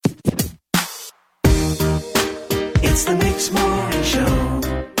It's the Mix Morning Show.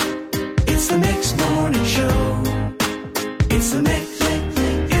 It's the Mix Morning Show. It's the Mix.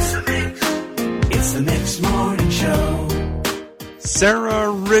 It's the Mix. It's the Mix Morning Show.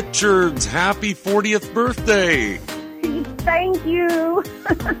 Sara Richards, happy 40th birthday. Thank you.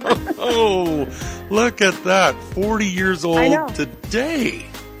 Oh, look at that. 40 years old today.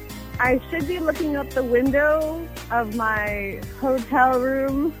 I should be looking up the window of my hotel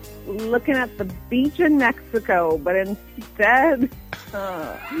room, looking at the beach in Mexico, but instead,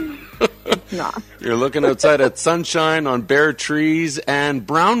 it's not. You're looking outside at sunshine on bare trees and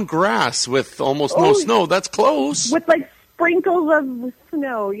brown grass with almost no snow. That's close. With like sprinkles of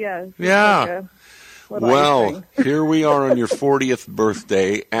snow, yes. Yeah. Well, here we are on your 40th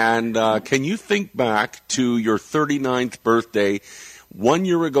birthday, and can you think back to your 39th birthday 1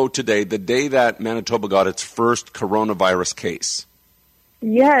 year ago today, the day that Manitoba got its first coronavirus case?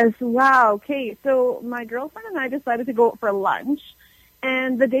 Yes, wow. Okay, so my girlfriend and I decided to go out for lunch,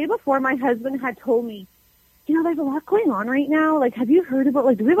 and the day before my husband had told me, you know, there's a lot going on right now. Like, have you heard about,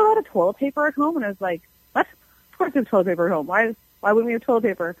 like, do we have a lot of toilet paper at home? And I was like, what? Of course there's toilet paper at home. Why wouldn't we have toilet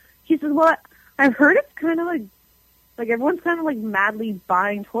paper? He says, well, I've heard it's kind of like everyone's kind of like madly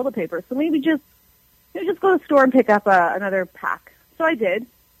buying toilet paper. So maybe just go to the store and pick up another pack. So I did.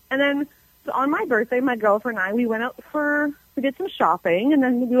 And then so on my birthday, my girlfriend and I, we went out we did some shopping, and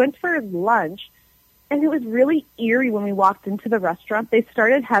then we went for lunch. And it was really eerie when we walked into the restaurant. They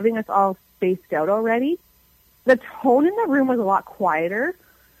started having us all spaced out already. The tone in the room was a lot quieter,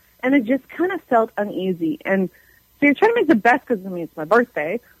 and it just kind of felt uneasy. And so you're trying to make the best because, I mean, it's my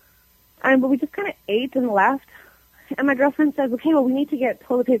birthday. But we just kind of ate and left. And my girlfriend says, okay, well, we need to get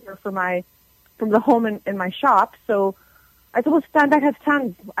toilet paper from the home in my shop. So I said, well, stand back, have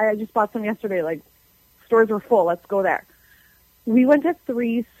tons. I just bought some yesterday. Like, stores were full. Let's go there. We went to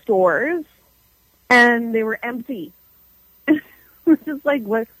 3 stores, and they were empty. It was just like,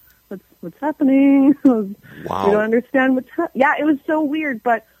 what's happening? Wow. We don't understand what's happening. Yeah, it was so weird.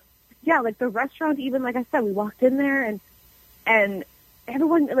 But, yeah, like the restaurant, even, like I said, we walked in there, and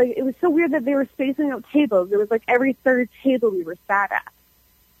everyone, like, it was so weird that they were spacing out tables. It was like every third table we were sat at.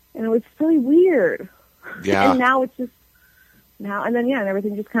 And it was really weird. Yeah. And now it's just, and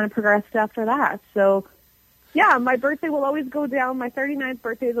everything just kind of progressed after that. So, yeah, my birthday will always go down. My 39th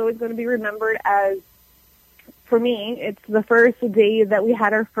birthday is always going to be remembered as, for me, it's the first day that we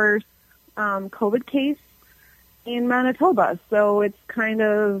had our first COVID case in Manitoba. So it's kind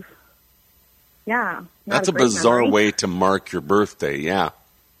of, yeah. That's a bizarre way to mark your birthday, yeah.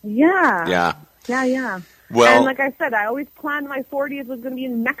 Yeah. Yeah. Well, and like I said, I always planned my 40th was going to be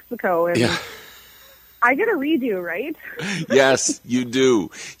in Mexico. And yeah. I get a redo, right? Yes, you do.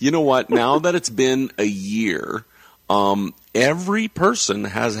 You know what? Now that it's been a year, every person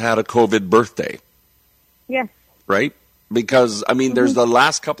has had a COVID birthday. Yes. Right? Because, I mean, there's the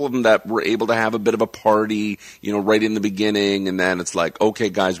last couple of them that were able to have a bit of a party, you know, right in the beginning. And then it's like, okay,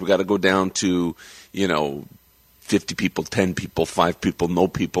 guys, we got to go down to, 50 people, 10 people, 5 people, no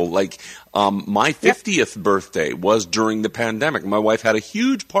people. Like, my 50th birthday was during the pandemic. My wife had a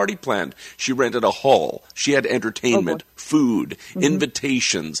huge party planned. She rented a hall. She had entertainment, food,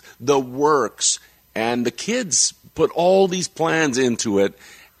 invitations, the works. And the kids put all these plans into it.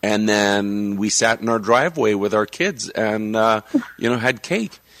 And then we sat in our driveway with our kids and, had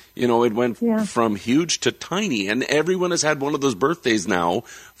cake. It went from huge to tiny. And everyone has had one of those birthdays now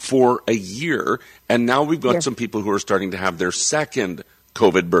for a year. And now we've got some people who are starting to have their second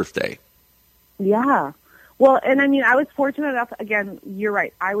COVID birthday. Yeah. Well, and I mean, I was fortunate enough, again, you're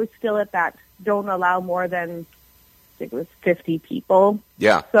right. I was still at that don't allow more than, I think it was 50 people.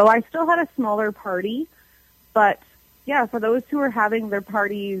 Yeah. So I still had a smaller party. But, yeah, for those who are having their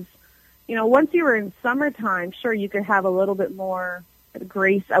parties, once you were in summertime, sure, you could have a little bit more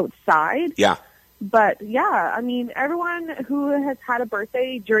grace outside. Yeah. But, yeah, I mean, everyone who has had a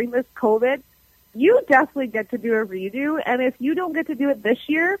birthday during this COVID, you definitely get to do a redo. And if you don't get to do it this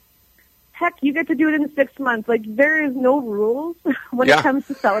year, heck, you get to do it in 6 months. Like, there is no rules when it comes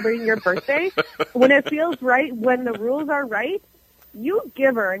to celebrating your birthday. When it feels right, when the rules are right, you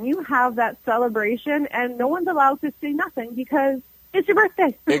give her and you have that celebration, and no one's allowed to say nothing because it's your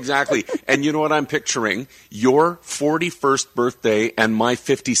birthday. Exactly. And you know what I'm picturing? Your 41st birthday and my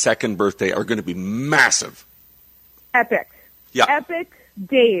 52nd birthday are going to be massive. Epic. Yeah. Epic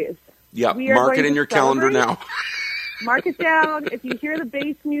days. Yeah. Mark it in your calendar now. Mark it down. If you hear the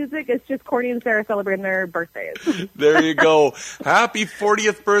bass music, it's just Courtney and Sarah celebrating their birthdays. There you go. Happy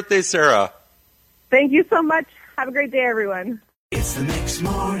 40th birthday, Sarah. Thank you so much. Have a great day, everyone. It's the Mix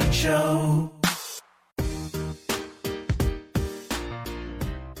Morning Show.